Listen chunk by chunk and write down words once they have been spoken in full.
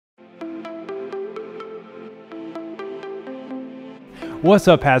What's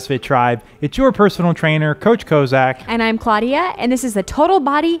up, HASfit Tribe? It's your personal trainer, Coach Kozak. And I'm Claudia, and this is the Total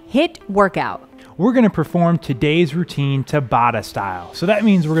Body HIIT Workout. We're going to perform today's routine Tabata style. So that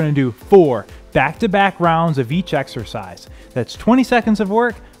means we're going to do 4 back-to-back rounds of each exercise. That's 20 seconds of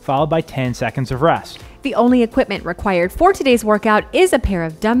work, followed by 10 seconds of rest. The only equipment required for today's workout is a pair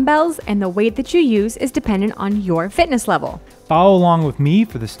of dumbbells, and the weight that you use is dependent on your fitness level. Follow along with me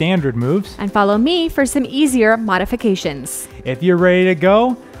for the standard moves. And follow me for some easier modifications. If you're ready to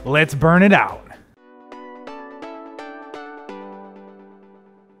go, let's burn it out.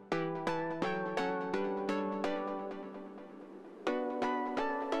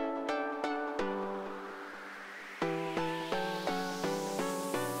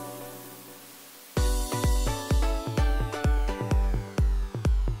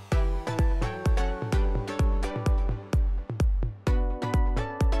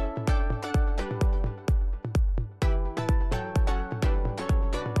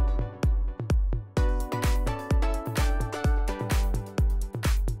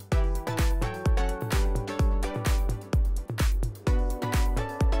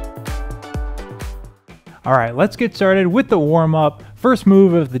 All right, let's get started with the warm-up. First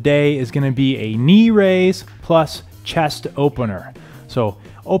move of the day is going to be a knee raise plus chest opener. So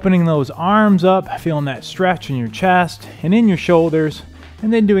opening those arms up, feeling that stretch in your chest and in your shoulders,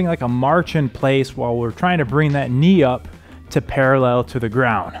 and then doing like a march in place while we're trying to bring that knee up to parallel to the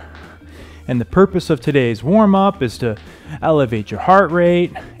ground. And the purpose of today's warm-up is to elevate your heart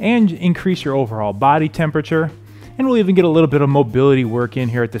rate and increase your overall body temperature. And we'll even get a little bit of mobility work in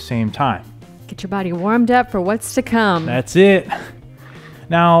here at the same time. Get your body warmed up for what's to come. That's it.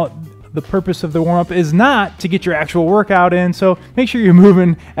 Now, the purpose of the warm-up is not to get your actual workout in, so make sure you're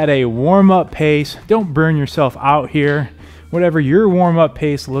moving at a warm-up pace. Don't burn yourself out here. Whatever your warm-up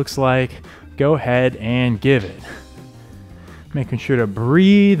pace looks like, go ahead and give it. Making sure to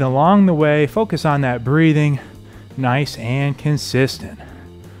breathe along the way. Focus on that breathing, nice and consistent.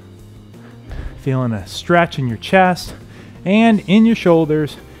 Feeling a stretch in your chest and in your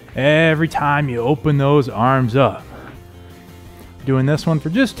shoulders every time you open those arms up. Doing this one for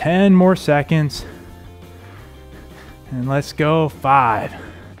just 10 more seconds. And let's go. 5,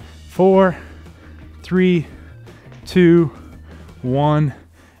 4, 3, 2, 1,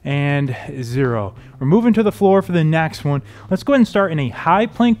 and 0. We're moving to the floor for the next one. Let's go ahead and start in a high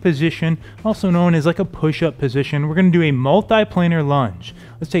plank position, also known as like a push-up position. We're going to do a multi-planar lunge.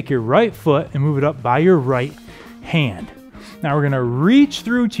 Let's take your right foot and move it up by your right hand. Now we're going to reach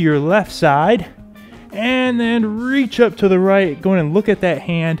through to your left side and then reach up to the right. Go ahead and look at that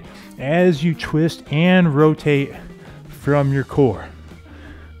hand as you twist and rotate from your core.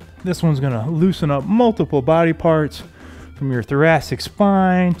 This one's going to loosen up multiple body parts from your thoracic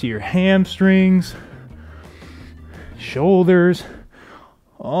spine to your hamstrings, shoulders,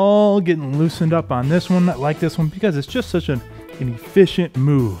 all getting loosened up on this one. I like this one because it's just such an efficient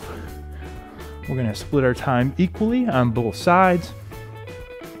move. We're going to split our time equally on both sides.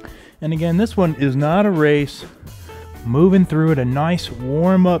 And again, this one is not a race. Moving through at a nice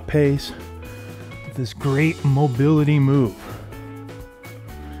warm-up pace with this great mobility move.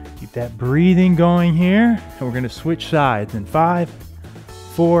 Keep that breathing going here. And we're going to switch sides in 5,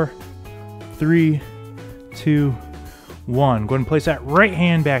 4, 3, 2, 1. Go ahead and place that right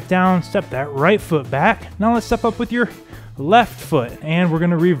hand back down. Step that right foot back. Now let's step up with your left foot. And we're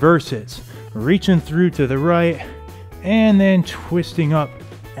going to reverse it. Reaching through to the right and then twisting up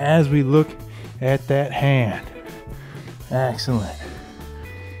as we look at that hand. Excellent.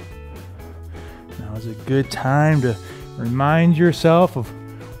 Now is a good time to remind yourself of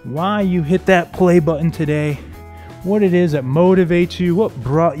why you hit that play button today, what it is that motivates you, what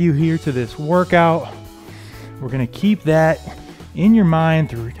brought you here to this workout. We're going to keep that in your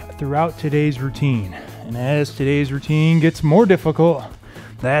mind throughout today's routine. And as today's routine gets more difficult,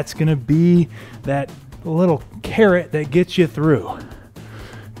 that's going to be that little carrot that gets you through.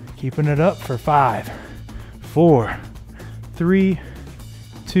 Keeping it up for 5, 4, 3,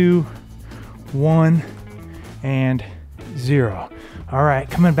 2, 1, and 0. All right,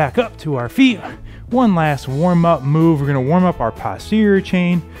 coming back up to our feet. One last warm-up move. We're going to warm up our posterior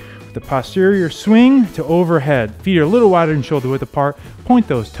chain. With the posterior swing to overhead. Feet are a little wider than shoulder width apart. Point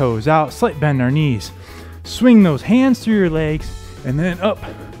those toes out. Slight bend our knees. Swing those hands through your legs and then up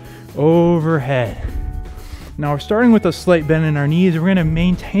overhead. Now we're starting with a slight bend in our knees. We're going to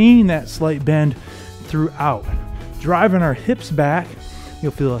maintain that slight bend throughout. Driving our hips back.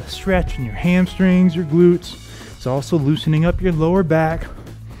 You'll feel a stretch in your hamstrings, your glutes. It's also loosening up your lower back.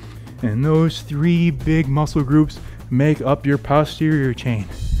 And those 3 big muscle groups make up your posterior chain.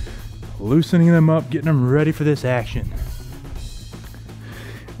 Loosening them up, getting them ready for this action.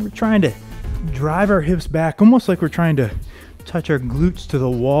 We're trying to drive our hips back, almost like we're trying to touch our glutes to the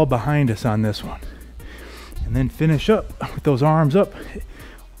wall behind us on this one. And then finish up with those arms up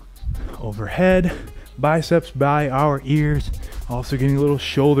overhead, biceps by our ears, also getting a little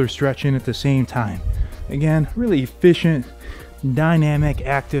shoulder stretch in at the same time. Again, really efficient, dynamic,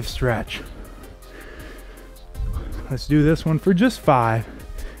 active stretch. Let's do this one for just 5,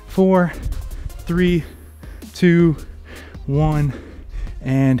 4, 3, 2, 1,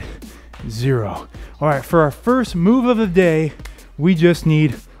 and 0. All right, for our first move of the day, we just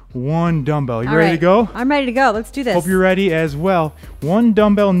need 1 dumbbell. You ready to go? I'm ready to go. Let's do this. Hope you're ready as well. 1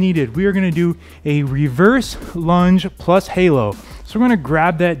 dumbbell needed. We are going to do a reverse lunge plus halo. So we're going to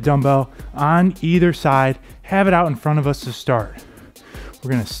grab that dumbbell on either side, have it out in front of us to start.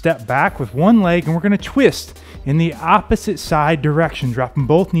 We're going to step back with one leg and we're going to twist in the opposite side direction, dropping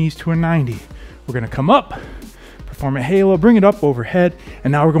both knees to a 90. We're going to come up, perform a halo, bring it up overhead,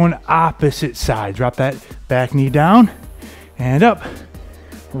 and now we're going opposite side. Drop that back knee down and up,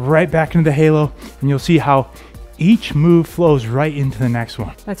 right back into the halo, and you'll see how each move flows right into the next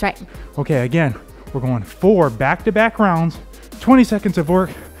one. That's right. Okay, again, we're going 4 back-to-back rounds, 20 seconds of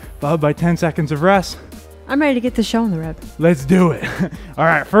work, followed by 10 seconds of rest. I'm ready to get the show on the road. Let's do it. All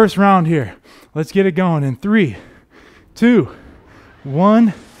right, first round here. Let's get it going in 3, 2,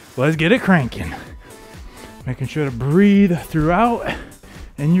 1. Let's get it cranking. Making sure to breathe throughout.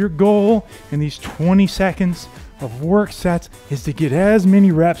 And your goal in these 20 seconds of work sets is to get as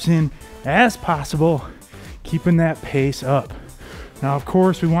many reps in as possible, keeping that pace up. Now, of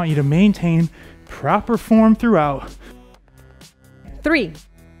course, we want you to maintain proper form throughout. 3,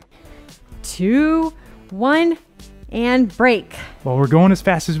 2, 1, and break. While we're going as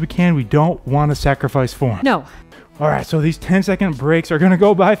fast as we can, we don't want to sacrifice form. No. All right, so these 10-second breaks are going to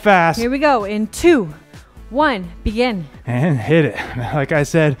go by fast. Here we go in 2, 1, begin. And hit it. Like I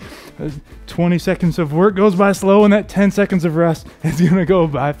said, 20 seconds of work goes by slow, and that 10 seconds of rest is going to go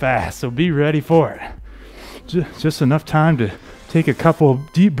by fast. So be ready for it. Just enough time to take a couple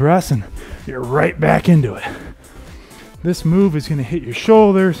of deep breaths, and you're right back into it. This move is going to hit your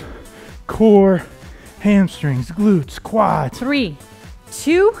shoulders, core, hamstrings, glutes, quads. 3,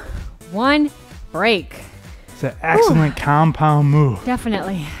 2, 1, break. It's an excellent compound move.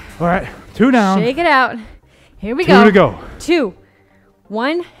 Definitely. All right, 2 down. Shake it out. Here we go. 2 to go. 2,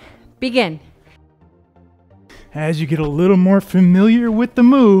 1, begin. As you get a little more familiar with the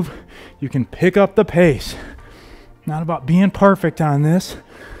move, you can pick up the pace. Not about being perfect on this,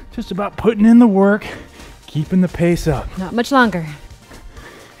 just about putting in the work, keeping the pace up. Not much longer.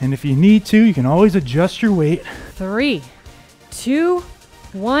 And if you need to, you can always adjust your weight. 3, 2,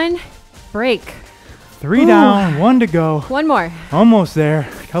 1, break. 3 down, 1 to go. 1 more. Almost there.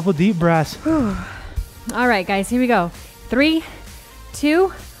 A couple deep breaths. All right, guys, here we go. 3, 2,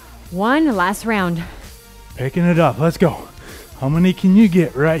 1, last round. Picking it up. Let's go. How many can you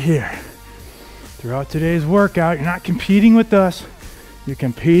get right here? Throughout today's workout, you're not competing with us. You're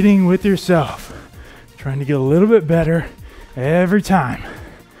competing with yourself. Trying to get a little bit better every time.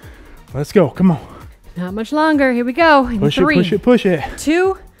 Let's go. Come on. Not much longer. Here we go. In Push 3, it, push it, push it.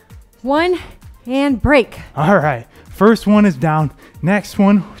 2, 1, and break. All right. First one is down. Next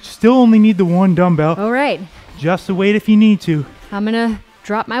one, still only need the 1 dumbbell. All right. Just the weight if you need to. I'm going to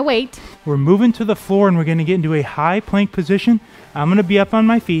drop my weight. We're moving to the floor and we're going to get into a high plank position. I'm going to be up on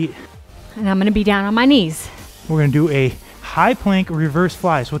my feet. And I'm going to be down on my knees. We're going to do a high plank reverse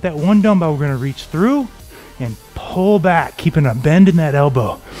fly. So with that 1 dumbbell, we're going to reach through and pull back, keeping a bend in that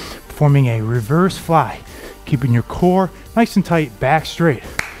elbow, forming a reverse fly, keeping your core nice and tight, back straight.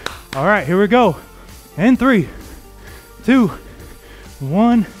 All right, here we go. And 3, 2,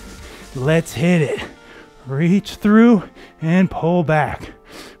 1. Let's hit it. Reach through and pull back.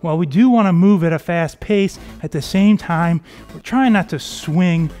 While we do want to move at a fast pace, at the same time, we're trying not to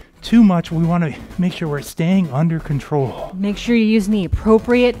swing too much. We want to make sure we're staying under control. Make sure you're using the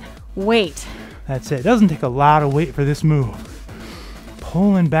appropriate weight. That's it. It doesn't take a lot of weight for this move.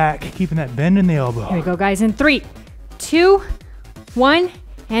 Pulling back, keeping that bend in the elbow. Here we go, guys. In 3, 2, 1,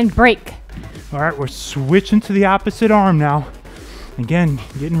 and break. All right, we're switching to the opposite arm now. Again,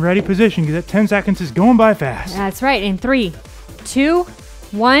 getting ready position because that 10 seconds is going by fast. That's right. In 3, 2,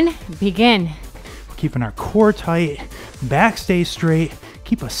 1, begin. We're keeping our core tight, back stays straight.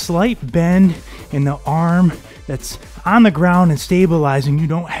 Keep a slight bend in the arm that's on the ground and stabilizing. You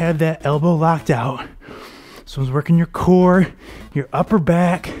don't have that elbow locked out. So it's working your core, your upper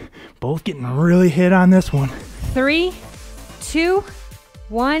back, both getting really hit on this one. 3, 2,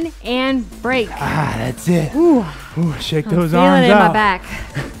 1, and break. Ah, that's it. Ooh, Shake I'm those feeling arms it in out. my back.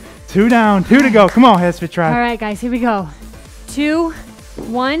 2 down, 2 to go. Come on, HASfit tribe. All right, guys, here we go. 2,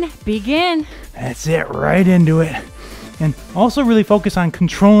 1, begin. That's it, right into it. And also really focus on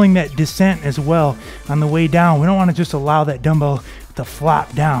controlling that descent as well on the way down. We don't want to just allow that dumbbell to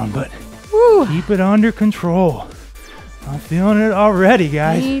flop down, but Woo. keep it under control. I'm feeling it already,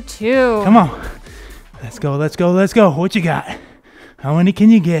 guys. Me too. Come on. Let's go, let's go, let's go. What you got? How many can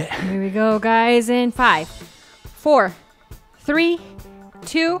you get? Here we go, guys, in 5, 4, 3,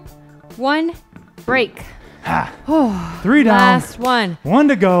 2, 1, break. Ah. 3 down. Last one. 1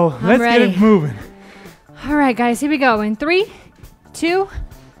 to go. Let's ready. get it moving. All right, guys, here we go. In 3, 2,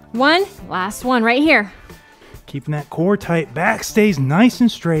 1. Last one right here. Keeping that core tight. Back stays nice and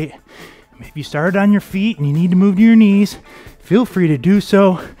straight. If you started on your feet and you need to move to your knees, feel free to do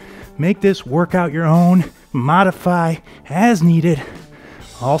so. Make this workout your own. Modify as needed.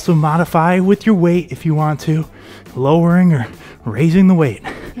 Also modify with your weight if you want to. Lowering or raising the weight.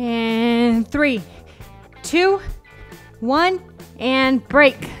 And 3, 2, 1, and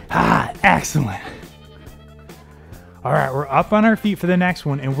break. Ah, excellent. All right, we're up on our feet for the next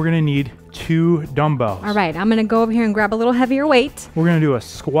one, and we're gonna need 2 dumbbells. All right, I'm gonna go over here and grab a little heavier weight. We're gonna do a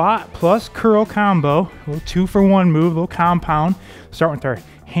squat plus curl combo, a little 2-for-1 move, a little compound. Start with our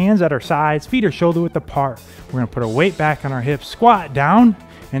hands at our sides, feet are shoulder width apart. We're gonna put our weight back on our hips, squat down,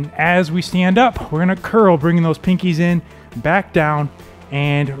 and as we stand up, we're gonna curl, bringing those pinkies in, back down,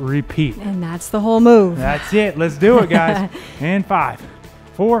 and repeat. And that's the whole move. That's it, let's do it, guys. And 5,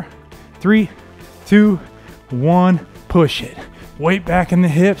 4, 3, 2, 1, push it. Weight back in the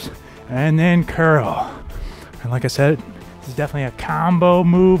hips, and then curl. And like I said, this is definitely a combo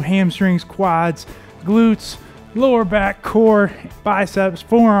move. Hamstrings, quads, glutes, lower back, core, biceps,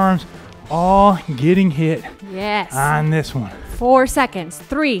 forearms, all getting hit Yes. on this one. 4 seconds.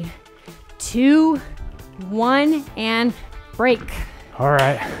 3, 2, 1, and break. All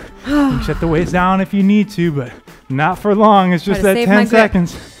right, you can set the weights down if you need to, but not for long. It's just Try to that save my 10 grip.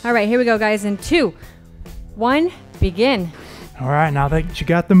 seconds. All right, here we go, guys. In 2, 1, begin. All right, now that you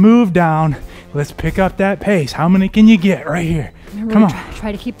got the move down, let's pick up that pace. How many can you get right here? Remember, Come on.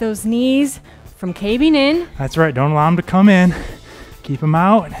 Try to keep those knees from caving in. That's right, don't allow them to come in. Keep them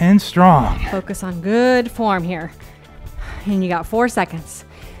out and strong. Focus on good form here. And you got 4 seconds.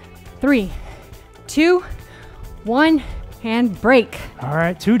 3, 2, 1, and break. All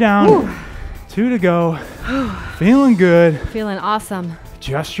right, 2 down, Woo. 2 to go. Feeling good. Feeling awesome.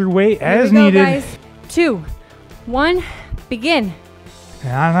 Adjust your weight Here as we go, needed. guys. 2, 1, begin.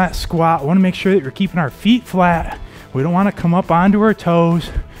 And on that squat, want to make sure that you're keeping our feet flat. We don't want to come up onto our toes,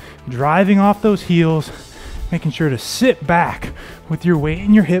 driving off those heels, making sure to sit back with your weight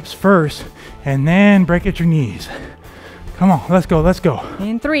in your hips first, and then break at your knees. Come on, let's go, let's go.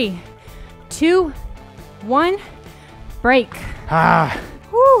 In 3, 2, 1, break. Ah,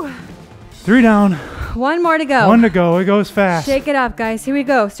 Woo. 3 down, 1 more to go. 1 to go. It goes fast. Shake it up, guys. Here we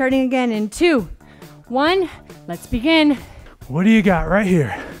go. Starting again in 2, 1. Let's begin. What do you got right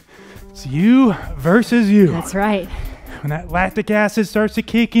here? It's you versus you. That's right. When that lactic acid starts to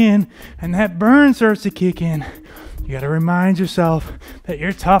kick in and that burn starts to kick in, you got to remind yourself that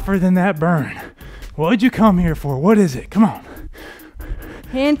you're tougher than that burn. What'd you come here for? What is it? Come on.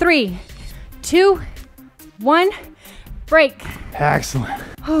 In 3, 2, 1, break. Excellent.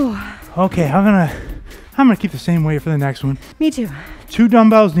 Oh, Okay, I'm gonna keep the same weight for the next one. me too. 2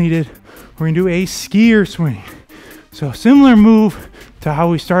 dumbbells needed. We're gonna do a skier swing. So similar move to how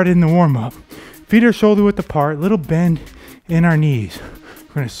we started in the warm-up. Feet are shoulder width apart, little bend in our knees.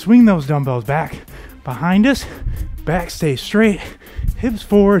 We're gonna swing those dumbbells back behind us. Back stays straight, hips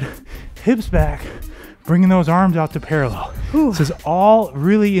forward, hips back, bringing those arms out to parallel. Ooh. This is all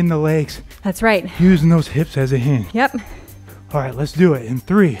really in the legs, That's right. using those hips as a hinge. Yep. All right, let's do it in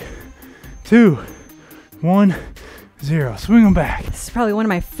 3, 2, 1, 0. Swing them back. This is probably one of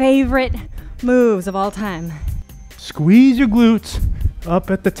my favorite moves of all time. Squeeze your glutes up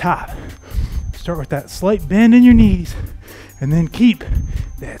at the top. Start with that slight bend in your knees, and then keep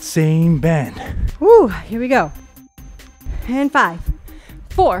that same bend. Woo, here we go. And 5,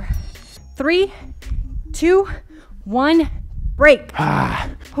 4, 3, 2, 1, break. Ah,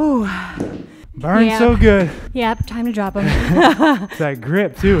 Whew. burn Yeah. so good. Yep, time to drop them. It's that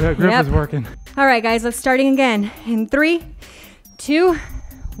grip too. That grip Yep. is working. All right, guys, let's starting again. In 3, 2,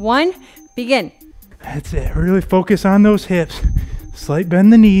 1, begin. That's it. Really focus on those hips. Slight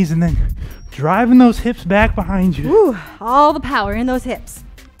bend the knees, and then driving those hips back behind you. Woo, all the power in those hips.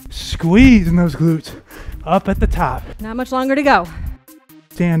 Squeezing those glutes up at the top. Not much longer to go.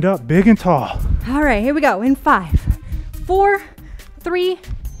 Stand up big and tall. All right, here we go. In 5, 4, 3,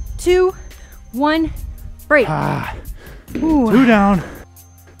 2, 1, break. Ah, Ooh. 2 down,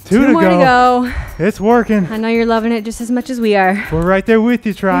 Two more to go. It's working. I know you're loving it just as much as we are. We're right there with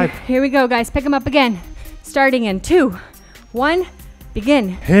you, tribe. Here we go, guys. Pick them up again. Starting in 2, 1, begin.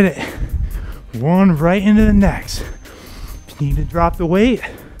 Hit it. One right into the next. If you need to drop the weight,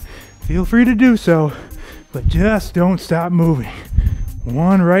 feel free to do so, but just don't stop moving.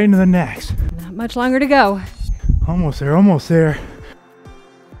 One right into the next. Not much longer to go. Almost there, almost there.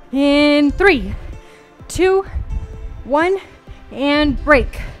 In 3, 2, 1, and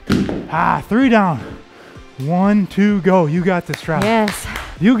break. 3 down. 1, 2, go. You got this, tribe. Yes.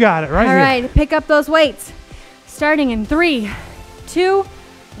 You got it right All here. right, pick up those weights. Starting in 3, 2,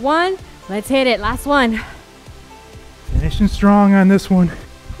 1. Let's hit it. Last one. Finishing strong on this one.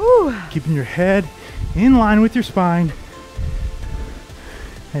 Whew. Keeping your head in line with your spine.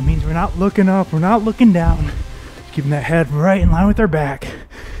 That means we're not looking up, we're not looking down. Keeping that head right in line with our back.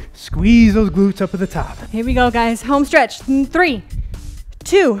 Squeeze those glutes up at the top. Here we go, guys. Home stretch. In 3,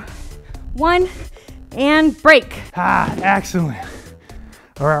 2, 1, and break. Excellent.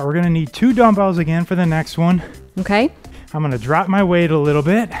 All right, we're gonna need 2 dumbbells again for the next one. Okay. I'm gonna drop my weight a little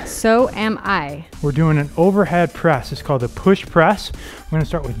bit. So am I. We're doing an overhead press. It's called a push press. We're gonna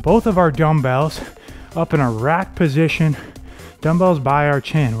start with both of our dumbbells up in a rack position. Dumbbells by our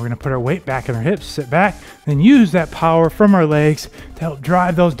chin. We're gonna put our weight back in our hips, sit back, then use that power from our legs to help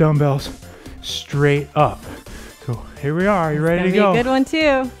drive those dumbbells straight up. So here we are. You ready to go? Be a good one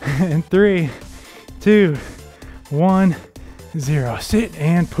too. In 3, 2, 1, 0. Sit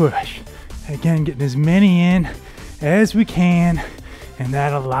and push. Again, getting as many in as we can in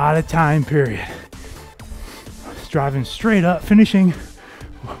that allotted time period. Just driving straight up, finishing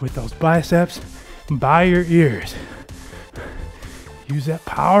with those biceps by your ears. Use that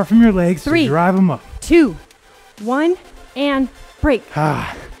power from your legs 3, to drive them up. 2, 1, and break.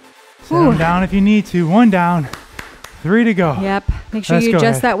 Set them down if you need to. 1 down, 3 to go. Yep. Make sure Let's you go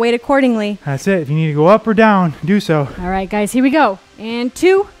adjust ahead. that weight accordingly. That's it. If you need to go up or down, do so. All right, guys, here we go. And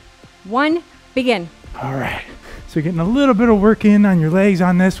 2, 1, begin. All right. So getting a little bit of work in on your legs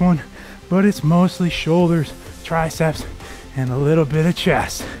on this one, but it's mostly shoulders, triceps, and a little bit of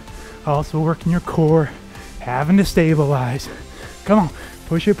chest. Also working your core, having to stabilize. Come on,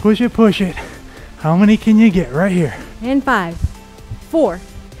 push it, push it, push it. How many can you get right here? And 5, 4,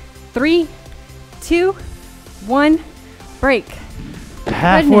 3, 2, 1, break.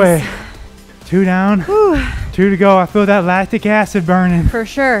 Halfway. Goodness. 2 down, Whew. 2 to go. I feel that lactic acid burning. For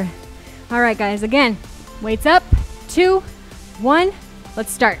sure. All right, guys, again, weights up. 2, 1,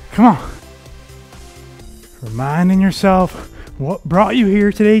 let's start. Come on. Reminding yourself what brought you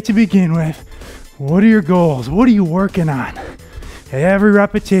here today to begin with. What are your goals? What are you working on? Every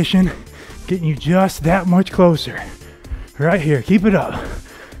repetition getting you just that much closer. Right here, keep it up.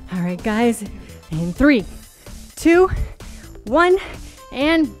 All right, guys, in 3, 2, 1,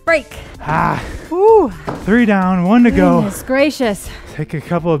 and break. Woo. 3 down, 1 to go. Goodness gracious. Take a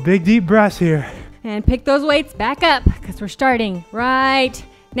couple of big deep breaths here. And pick those weights back up because we're starting right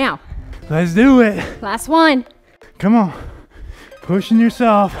now. Let's do it. Last one. Come on. Pushing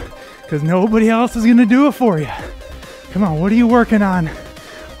yourself because nobody else is going to do it for you. Come on, what are you working on?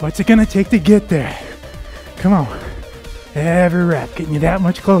 What's it going to take to get there? Come on. Every rep getting you that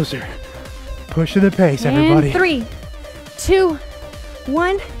much closer. Push to the pace, everybody. And 3, 2,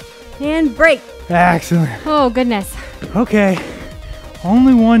 1, and break. Excellent. Oh, goodness. Okay.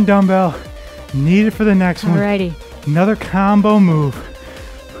 Only 1 dumbbell needed for the next one. Alrighty. Another combo move.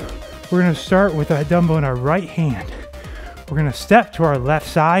 We're going to start with that dumbbell in our right hand. We're going to step to our left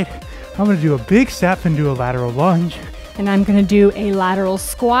side. I'm going to do a big step and do a lateral lunge. And I'm going to do a lateral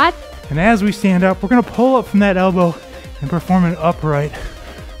squat. And as we stand up, we're going to pull up from that elbow and perform an upright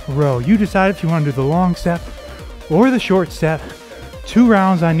row. You decide if you want to do the long step or the short step. 2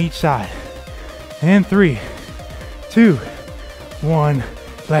 rounds on each side. And 3, 2, 1,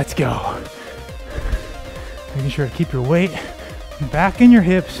 let's go. Making sure to keep your weight back in your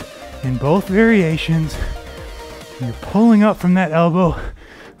hips in both variations. And you're pulling up from that elbow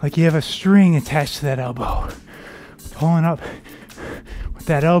like you have a string attached to that elbow. Pulling up with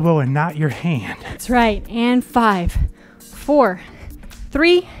that elbow and not your hand. That's right. And 5, 4,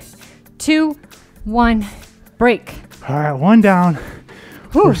 3, 2, 1, break. All right, 1 down.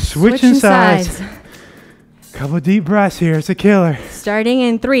 Whew, We're switching sides. Couple deep breaths here. It's a killer. Starting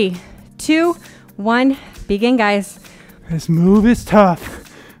in 3, 2, 1, begin, guys. This move is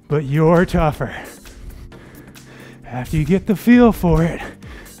tough, but you're tougher. After you get the feel for it,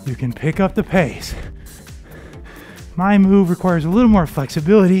 you can pick up the pace. My move requires a little more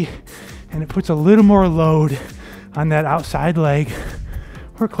flexibility, and it puts a little more load on that outside leg,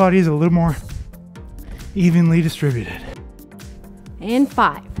 where Claudia's a little more evenly distributed. And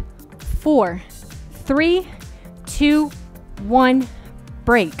 5, 4, 3, 2, 1,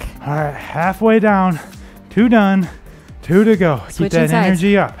 break. All right, halfway down, 2 done, 2 to go. Keep Switching that sides.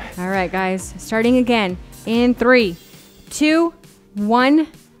 energy up. All right, guys, starting again in 3, 2, 1,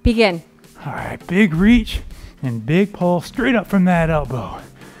 begin. All right, big reach and big pull straight up from that elbow.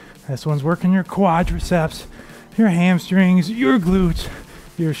 This one's working your quadriceps, your hamstrings, your glutes,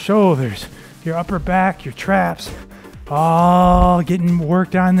 your shoulders, your upper back, your traps, all getting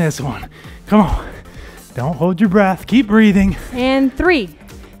worked on this one. Come on, don't hold your breath, keep breathing. And 3,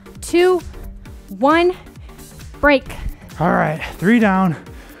 2, 1, break. All right, 3 down,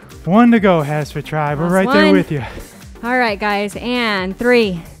 1 to go, HASfit Tribe. We're right there with you. All right, guys, and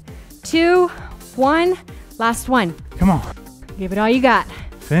 3, 2, 1, last one. Come on, Give it all you got.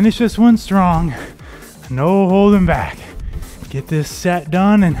 finish this one strong. No holding back. Get this set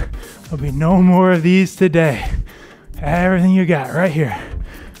done and there'll be no more of these today. Everything you got right here.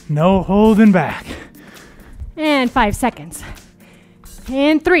 No holding back. And 5 seconds.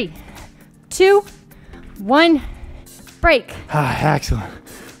 And 3, 2, 1, break. Excellent.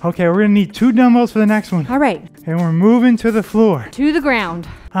 Okay, we're gonna need 2 dumbbells for the next one. All right, And we're moving to the floor. to the ground.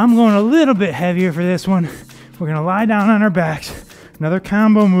 I'm going a little bit heavier for this one. We're gonna lie down on our backs. Another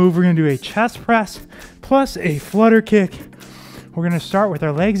combo move. We're gonna do a chest press plus a flutter kick. We're gonna start with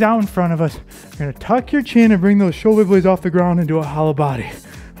our legs out in front of us. We're gonna tuck your chin and bring those shoulder blades off the ground into a hollow body.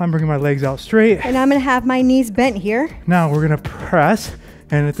 I'm bringing my legs out straight. And I'm gonna have my knees bent here. Now we're gonna press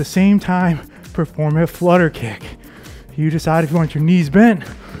and at the same time perform a flutter kick. You decide if you want your knees bent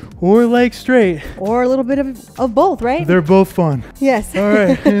or legs straight. Or a little bit of both, right? They're both fun. Yes. All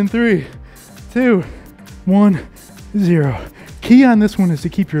right, in 3, 2, 1, 0. Key on this one is to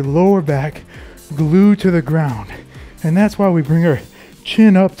keep your lower back glued to the ground. And that's why we bring our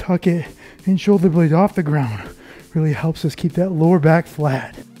chin up, tuck it, and shoulder blades off the ground. Really helps us keep that lower back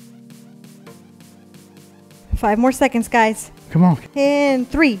flat. 5 more seconds, guys. Come on, And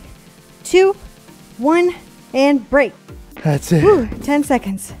 3, 2, 1, and break. that's it. Whew, 10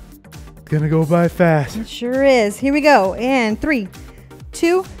 seconds. Gonna go by fast. It sure is. Here we go. And 3,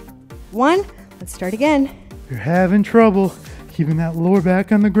 2, 1. Let's start again. If you're having trouble keeping that lower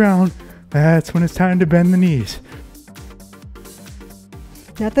back on the ground, that's when it's time to bend the knees.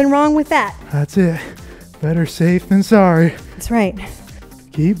 Nothing wrong with that. That's it. Better safe than sorry. That's right.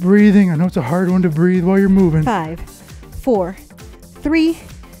 Keep breathing. I know it's a hard one to breathe while you're moving. 5, 4, 3,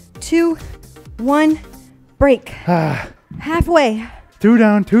 2, 1. Break. Halfway. 2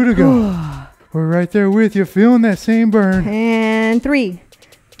 down, 2 to go. We're right there with you, feeling that same burn. And 3,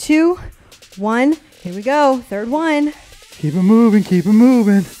 2, 1. Here we go. Third one. Keep it moving, keep it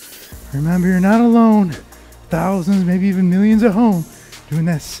moving. Remember, you're not alone. Thousands, maybe even millions at home doing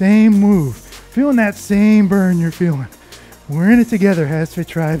that same move, feeling that same burn you're feeling. We're in it together, HASfit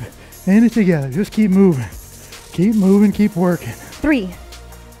Tribe. In it together. Just keep moving. Keep moving, keep working. 3,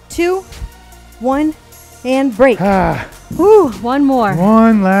 2, 1, and break. Woo, one more.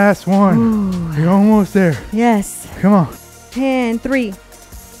 One last one. You're almost there. Yes. Come on. And 3,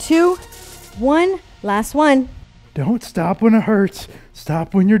 2, 1. Last one. Don't stop when it hurts.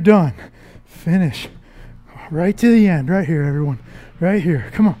 Stop when you're done. Finish. Right to the end. Right here, everyone. Right here.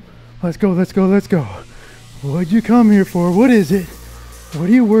 Come on. Let's go, let's go, let's go. What'd you come here for? What is it? What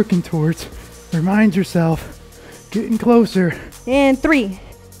are you working towards? Remind yourself. Getting closer. And 3,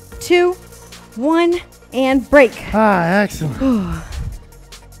 2, 1, and break. Excellent.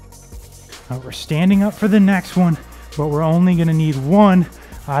 Now we're standing up for the next one, but we're only going to need 1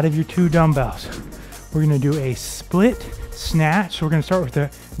 out of your 2 dumbbells. We're going to do a split snatch. So we're going to start with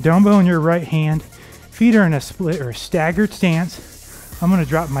the dumbbell in your right hand. Feet are in a split or staggered stance. I'm going to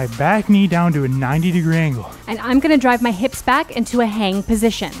drop my back knee down to a 90-degree angle. And I'm going to drive my hips back into a hang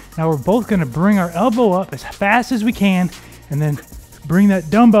position. Now we're both going to bring our elbow up as fast as we can and then bring that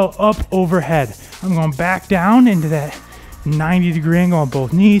dumbbell up overhead. I'm going back down into that 90-degree angle on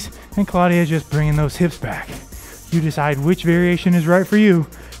both knees, and Claudia is just bringing those hips back. You decide which variation is right for you,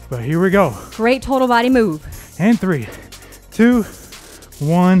 but here we go. Great total body move. And 3, 2,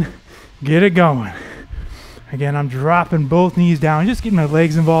 1, get it going. Again, I'm dropping both knees down, just getting my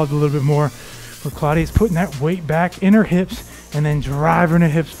legs involved a little bit more, where Claudia's putting that weight back in her hips and then driving her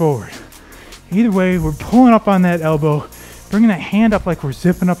hips forward. Either way, we're pulling up on that elbow, bringing that hand up like we're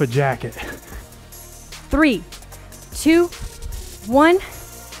zipping up a jacket. 3, 2, 1,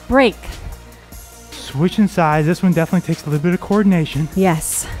 break. Switching sides. This one definitely takes a little bit of coordination.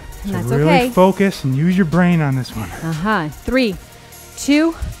 Yes, So that's really okay. focus and use your brain on this one. 3,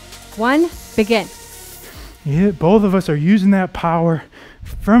 2, 1, begin. Both of us are using that power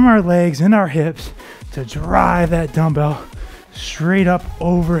from our legs and our hips to drive that dumbbell straight up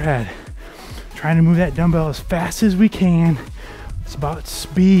overhead. trying to move that dumbbell as fast as we can. It's about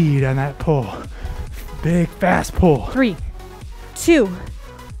speed on that pull. Big, fast pull. 3, 2,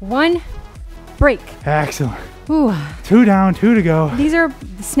 1, break. Excellent. Ooh. 2 down, 2 to go. These are,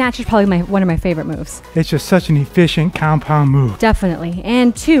 snatch is probably one of my favorite moves. It's just such an efficient compound move. Definitely.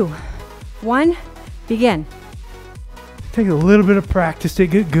 And 2, 1, begin. Take a little bit of practice to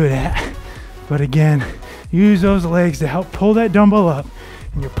get good at. But again, use those legs to help pull that dumbbell up.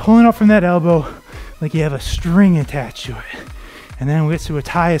 And you're pulling up from that elbow like you have a string attached to it. And then we get to its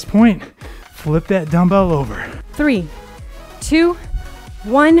highest point, flip that dumbbell over. 3, 2,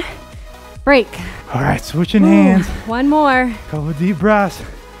 1, break. All right, switching hands. One more. Couple deep breaths.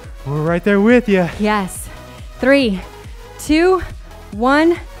 We're right there with you. Yes. 3, 2,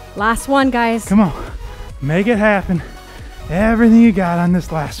 1. Last one, guys. Come on, make it happen. Everything you got on this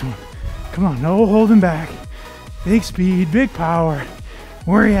last one. Come on, no holding back. Big speed, big power.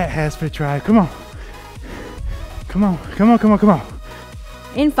 Where are you at, HASfit Tribe? Come on. Come on, come on, come on, come on.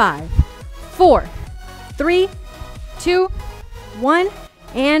 In 5, 4, 3, 2, 1,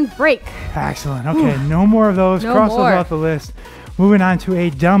 and break. Excellent. Okay, no more of those. No Cross those more. off the list. Moving on to a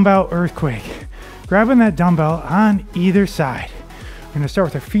dumbbell earthquake. Grabbing that dumbbell on either side. We're gonna start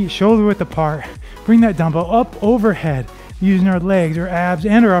with our feet shoulder width apart. Bring that dumbbell up overhead. Using our legs, our abs,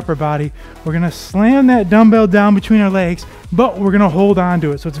 and our upper body. We're gonna slam that dumbbell down between our legs, but we're gonna hold on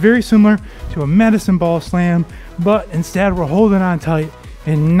to it. So it's very similar to a medicine ball slam, but instead we're holding on tight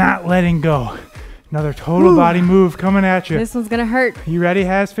and not letting go. Another total body move coming at you. This one's gonna hurt. You ready,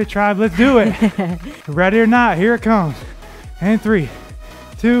 HASfit Tribe? Let's do it. Ready or not, here it comes. And 3,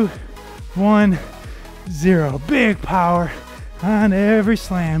 2, 1, 0. Big power on every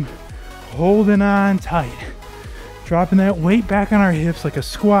slam. Holding on tight. Dropping that weight back on our hips like a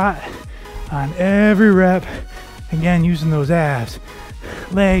squat on every rep. Again, using those abs,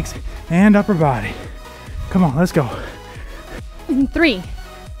 legs, and upper body. Come on, let's go. In 3,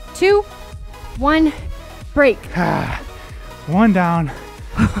 2, 1, break. 1 down,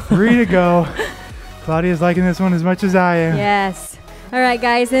 3 to go. Claudia's liking this one as much as I am. Yes. All right,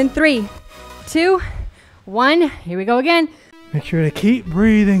 guys. In 3, 2, 1. Here we go again. Make sure to keep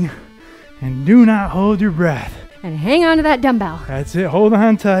breathing and do not hold your breath. And hang on to that dumbbell. That's it. Hold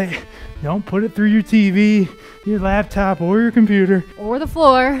on tight. Don't put it through your TV, your laptop, or your computer. Or the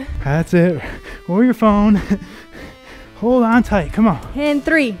floor. That's it. Or your phone. Hold on tight. Come on. In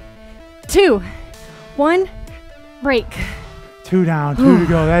 3, 2, 1, break. 2 down, 2 to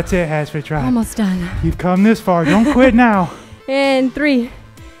go. That's it, HASfit Tribe. Almost done. You've come this far. Don't quit now. In 3,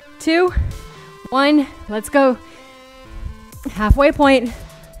 2, 1. Let's go. Halfway point.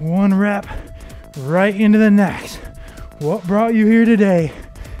 1 rep right into the next. What brought you here today?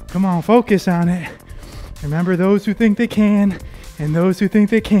 Come on, focus on it. Remember, those who think they can and those who think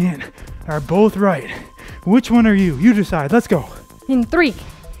they can't are both right. Which one are you? You decide. Let's go. In 3,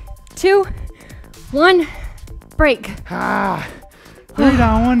 2, 1, break. 3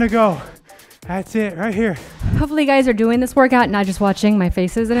 down, 1 to go. That's it, right here. Hopefully you guys are doing this workout, not just watching my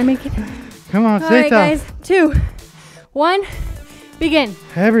faces that I'm making. Come on, All stay right, tough. guys. 2, 1, begin.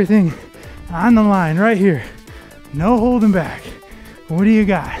 Everything on the line right here. No holding back. What do you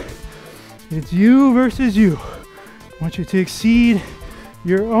got? It's you versus you. I want you to exceed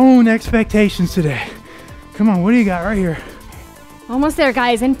your own expectations today. Come on, what do you got right here? Almost there,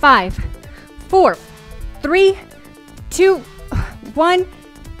 guys. In 5, 4, 3, 2, 1,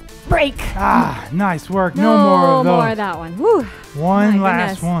 break. Nice work. No more of those. No more of that one. Woo. One My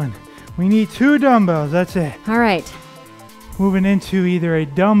last goodness. one. We need 2 dumbbells. That's it. All right. Moving into either a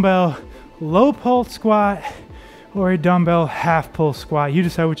dumbbell low pulse squat or a dumbbell half pulse squat. You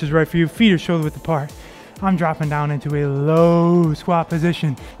decide which is right for you. Feet are shoulder width apart. I'm dropping down into a low squat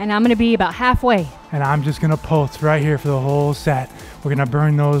position. And I'm going to be about halfway. And I'm just going to pulse right here for the whole set. We're going to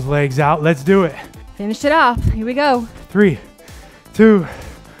burn those legs out. Let's do it. Finished it off. Here we go. 3, 2,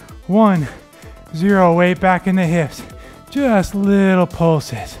 1, 0. Weight back in the hips. Just little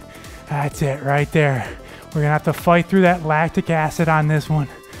pulses. That's it right there. We're going to have to fight through that lactic acid on this one.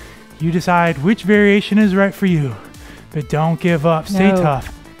 You decide which variation is right for you. But don't give up. Stay No.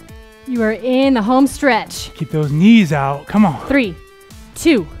 tough. You are in the home stretch. Keep those knees out. Come on. 3,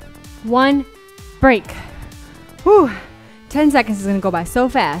 2, 1, break. Whew. 10 seconds is going to go by so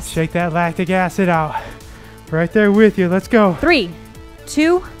fast. Shake that lactic acid out. Right there with you. Let's go. 3,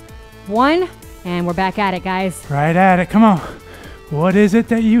 2, 1, and we're back at it, guys. Right at it. Come on. What is it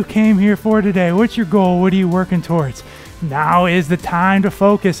that you came here for today? What's your goal? What are you working towards? Now is the time to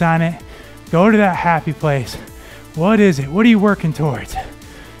focus on it. Go to that happy place. What is it? What are you working towards?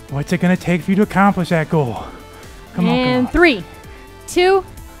 What's it going to take for you to accomplish that goal? Come on, And come on. 3, 2,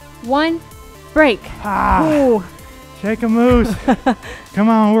 1, break. Ooh. Shake them loose. Come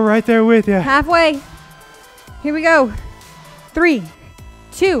on, we're right there with you. Halfway. Here we go. 3,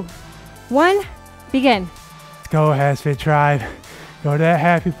 2, 1, begin. Let's go, HASfit tribe. Go to that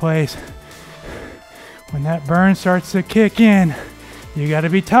happy place. When that burn starts to kick in, you got to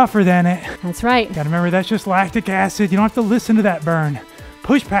be tougher than it. That's right. Got to remember that's just lactic acid. You don't have to listen to that burn.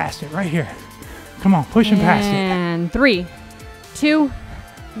 Push past it right here. Come on, pushing past it. And 3, 2,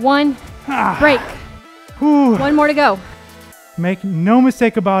 1, break. Whew. 1 more to go. Make no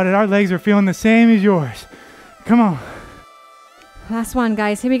mistake about it, our legs are feeling the same as yours. Come on. Last one,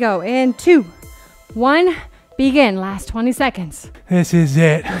 guys. Here we go. In 2, 1, begin. Last 20 seconds. This is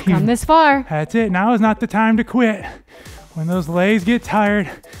it. Come this far. That's it. Now is not the time to quit. When those legs get tired,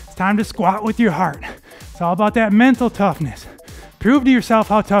 it's time to squat with your heart. It's all about that mental toughness. Prove to yourself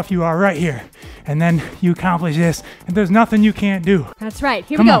how tough you are right here. And then you accomplish this, and there's nothing you can't do. That's right.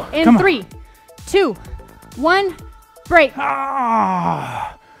 Here we go. In 3, 2, 1, break.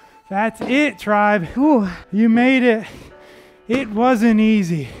 That's it, tribe. Ooh. You made it. It wasn't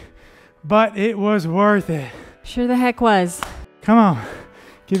easy, but it was worth it. Sure the heck was. Come on,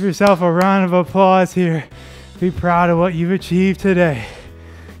 give yourself a round of applause here. Be proud of what you've achieved today.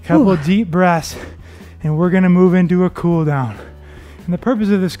 Couple deep breaths, and we're gonna move into a cool down. And the purpose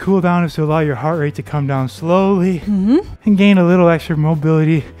of this cool down is to allow your heart rate to come down slowly and gain a little extra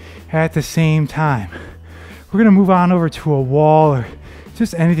mobility at the same time. We're gonna move on over to a wall or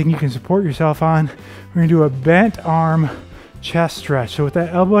just anything you can support yourself on. We're gonna do a bent arm chest stretch. So with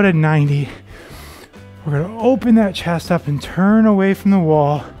that elbow at 90, we're gonna open that chest up and turn away from the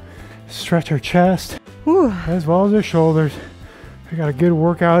wall. Stretch our chest as well as our shoulders. We got a good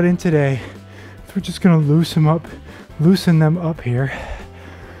workout in today. So we're just gonna loosen them up here,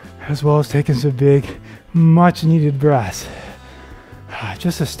 as well as taking some big, much needed breaths.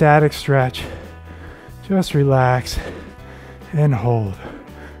 Just a static stretch. Just relax and hold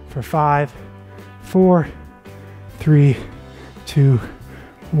for 5, 4, 3, 2,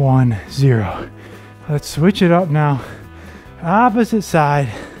 1, 0. Let's switch it up now. Opposite side.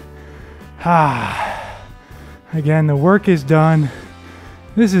 Again, the work is done.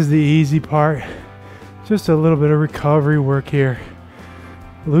 This is the easy part. Just a little bit of recovery work here.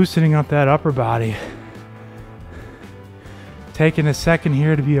 Loosening up that upper body. Taking a second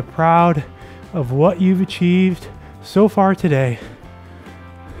here to be proud of what you've achieved so far today.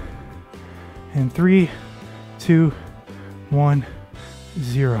 And 3, 2, 1,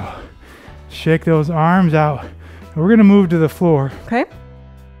 0. Shake those arms out. And we're gonna move to the floor. Okay.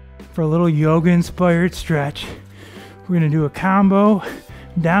 For a little yoga inspired stretch. We're gonna do a combo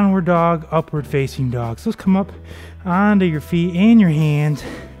downward dog, upward facing dog. So let's come up onto your feet and your hands.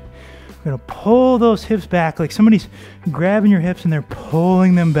 We're gonna pull those hips back like somebody's grabbing your hips and they're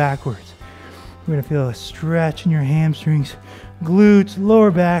pulling them backwards. We're gonna feel a stretch in your hamstrings, glutes,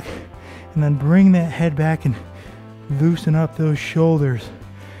 lower back, and then bring that head back and loosen up those shoulders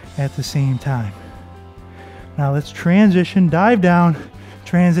at the same time. Now let's transition, dive down,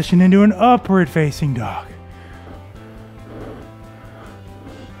 transition into an upward facing dog.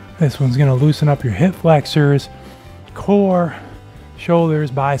 This one's gonna loosen up your hip flexors, core, shoulders,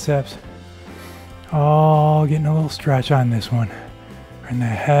 biceps. All getting a little stretch on this one. Bring the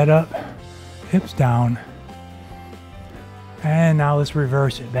head up, hips down. And now let's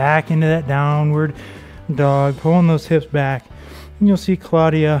reverse it back into that downward dog, pulling those hips back. And you'll see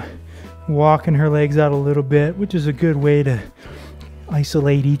Claudia walking her legs out a little bit, which is a good way to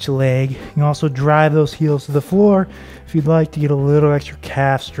isolate each leg. You can also drive those heels to the floor if you'd like to get a little extra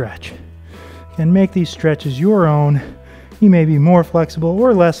calf stretch. And make these stretches your own. You may be more flexible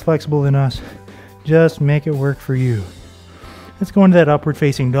or less flexible than us. Just make it work for you. Let's go into that upward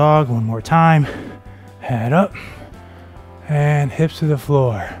facing dog one more time. Head up and hips to the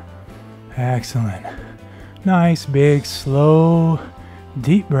floor. Excellent. Nice, big, slow,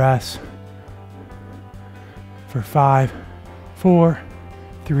 deep breaths for 5, 4,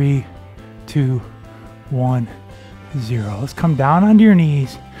 3, 2, 1, 0. Let's come down onto your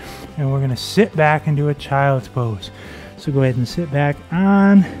knees and we're going to sit back into a child's pose. So go ahead and sit back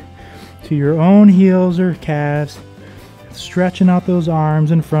on to your own heels or calves, stretching out those arms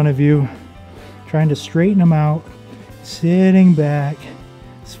in front of you, trying to straighten them out, sitting back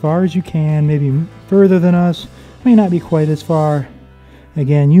as far as you can, maybe further than us, may not be quite as far.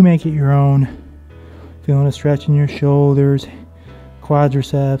 Again, you make it your own. Feeling a stretch in your shoulders,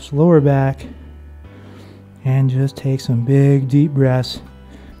 quadriceps, lower back, and just take some big deep breaths.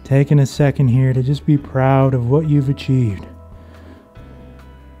 Taking a second here to just be proud of what you've achieved.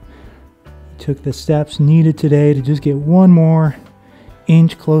 You took the steps needed today to just get one more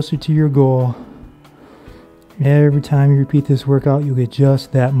inch closer to your goal. Every time you repeat this workout, you'll get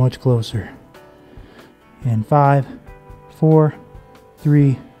just that much closer. And 5, 4,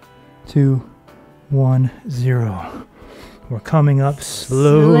 3, 2, 1, 0. We're coming up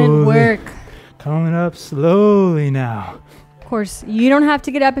slowly. Excellent work. Coming up slowly now. Of course, you don't have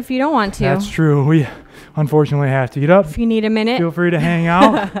to get up if you don't want to. That's true. We unfortunately have to get up. If you need a minute. Feel free to hang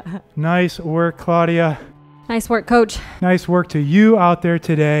out. Nice work, Claudia. Nice work, coach. Nice work to you out there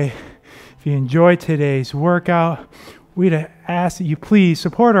today. If you enjoyed today's workout, we'd ask that you please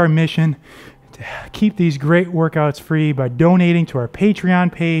support our mission to keep these great workouts free by donating to our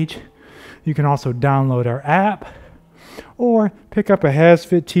Patreon page. You can also download our app or pick up a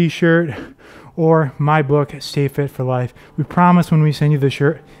HASfit t-shirt or my book, Stay Fit for Life. We promise when we send you the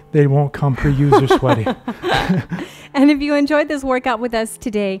shirt, they won't come pre-used or sweaty. And if you enjoyed this workout with us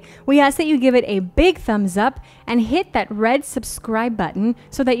today, we ask that you give it a big thumbs up and hit that red subscribe button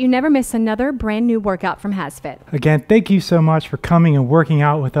so that you never miss another brand new workout from HASfit. Again, thank you so much for coming and working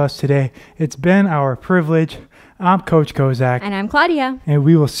out with us today. It's been our privilege. I'm Coach Kozak. And I'm Claudia. And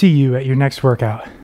we will see you at your next workout.